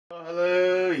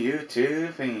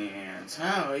YouTube fans,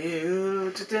 how are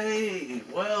you today?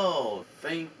 Well,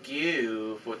 thank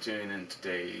you for tuning in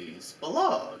today's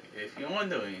vlog. If you're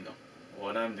wondering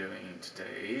what I'm doing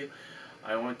today,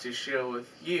 I want to share with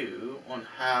you on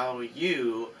how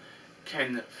you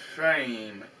can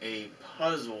frame a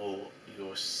puzzle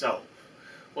yourself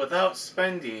without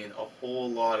spending a whole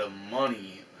lot of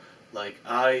money like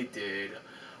I did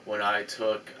when I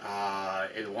took a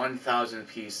 1,000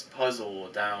 piece puzzle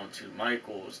down to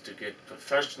Michael's to get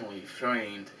professionally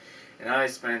framed, and I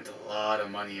spent a lot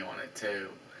of money on it too.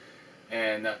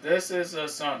 And this is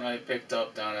something I picked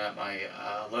up down at my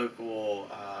local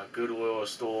Goodwill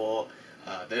store.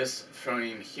 This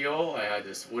frame here, I had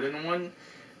this wooden one,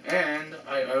 and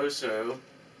I also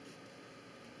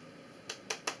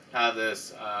have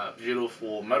this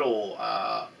beautiful metal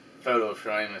photo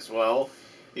frame as well.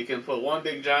 You can put one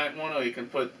big giant one, or you can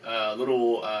put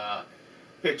little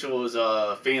pictures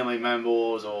of family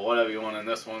members or whatever you want in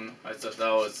this one. I thought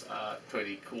that was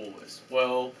pretty cool as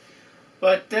well.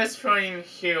 But this frame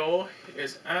here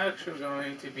is actually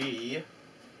going to be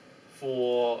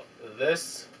for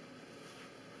this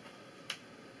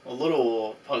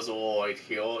little puzzle right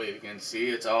here. You can see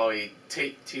it's already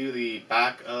taped to the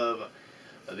back of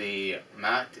the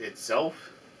mat itself.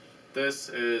 This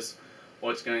is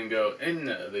what's going to go in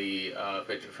the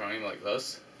picture frame like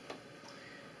this.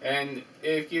 And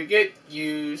if you get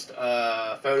used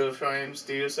photo frames,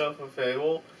 do yourself a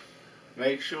favor.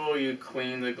 Make sure you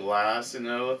clean the glass and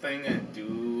everything, and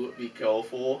do be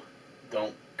careful.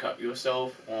 Don't cut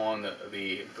yourself on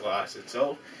the glass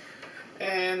itself.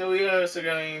 And we are also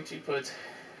going to put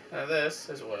this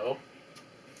as well.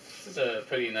 This is a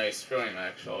pretty nice frame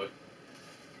actually.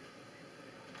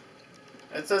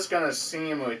 It's just going to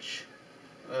sandwich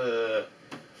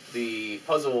the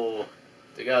puzzle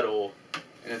together,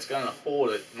 and it's going to hold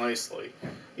it nicely.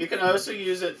 You can also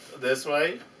use it this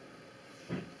way,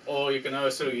 or you can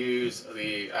also use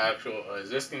the actual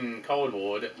existing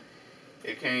cardboard.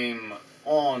 It came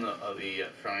on the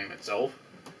frame itself.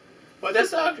 But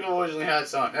this actually originally had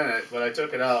something in it, but I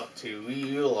took it out to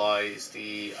reutilize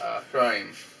the frame.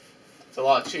 It's a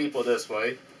lot cheaper this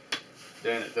way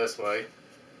than it this way.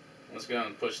 Let's go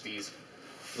and push these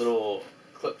little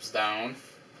clips down.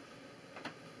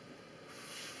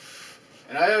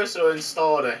 And I also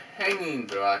installed a hanging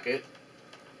bracket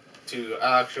to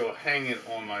actually hang it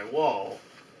on my wall.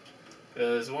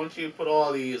 Because once you put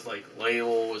all these like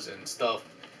layers and stuff,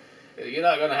 you're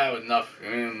not going to have enough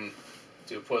room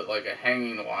to put like a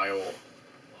hanging wire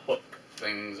hook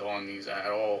things on these at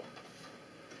all.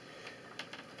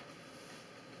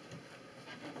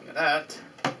 And that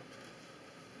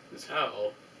is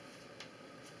how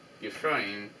you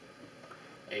frame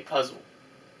a puzzle.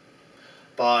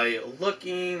 By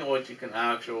looking what you can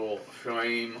actually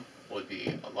frame would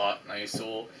be a lot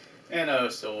nicer, and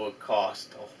also would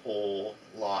cost a whole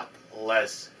lot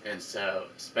less instead of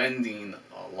spending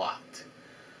a lot.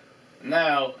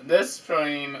 Now, this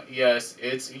frame, yes,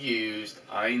 it's used,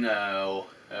 I know,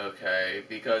 okay,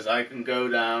 because I can go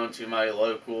down to my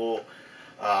local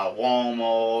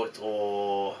Walmart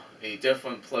or a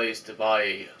different place to buy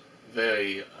a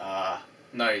very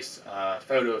nice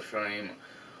photo frame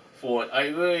for it. I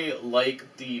really like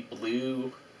the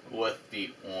blue with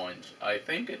the orange. I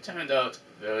think it turned out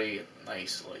very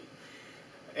nicely.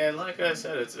 And like I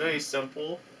said, it's very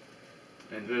simple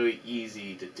and very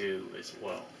easy to do as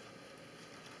well.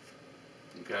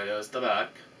 Okay, there's the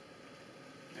back,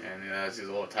 and it has these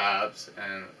little tabs,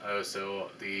 and also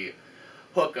the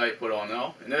hook I put on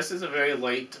now. And this is a very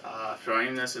light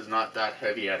frame. This is not that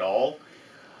heavy at all.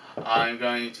 I'm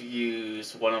going to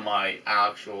use one of my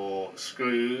actual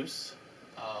screws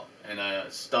and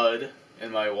a stud in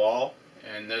my wall,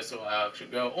 and this will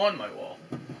actually go on my wall.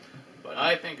 But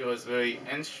I think it was very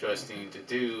interesting to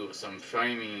do some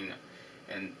framing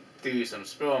and do some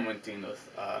experimenting with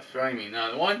framing.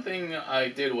 Now, the one thing I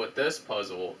did with this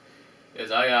puzzle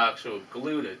is I actually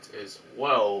glued it as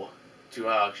well to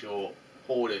actually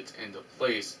hold it into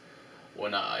place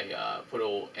when I put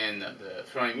it in the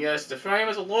frame. Yes, the frame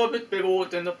is a little bit bigger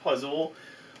than the puzzle,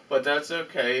 but that's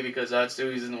okay, because that's the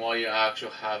reason why you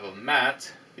actually have a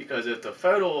mat. Because if the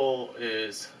photo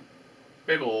is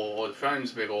bigger, or the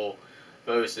frame's bigger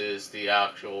versus the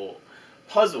actual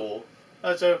puzzle,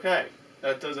 that's okay.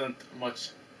 That doesn't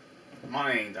much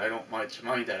mind. I don't much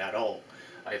mind that at all.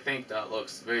 I think that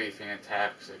looks very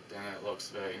fantastic, and it looks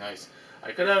very nice.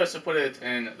 I could also put it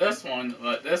in this one,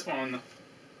 but this one,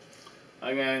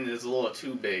 again, is a little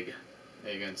too big.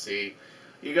 You can see.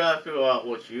 You gotta figure out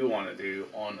what you want to do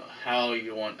on how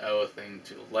you want everything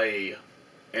to lay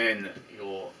in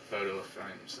your photo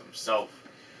frames themselves.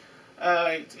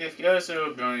 Alright, if you're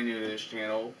also brand new to this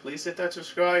channel, please hit that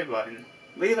subscribe button.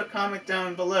 Leave a comment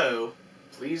down below.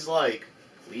 Please like.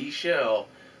 Please share.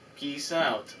 Peace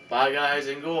out. Bye guys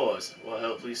and girls. We'll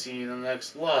hopefully see you in the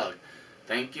next vlog.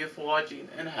 Thank you for watching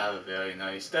and have a very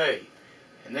nice day.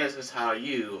 And this is how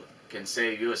you can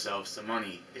save yourself some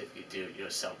money if you do it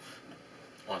yourself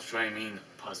on framing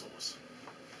puzzles.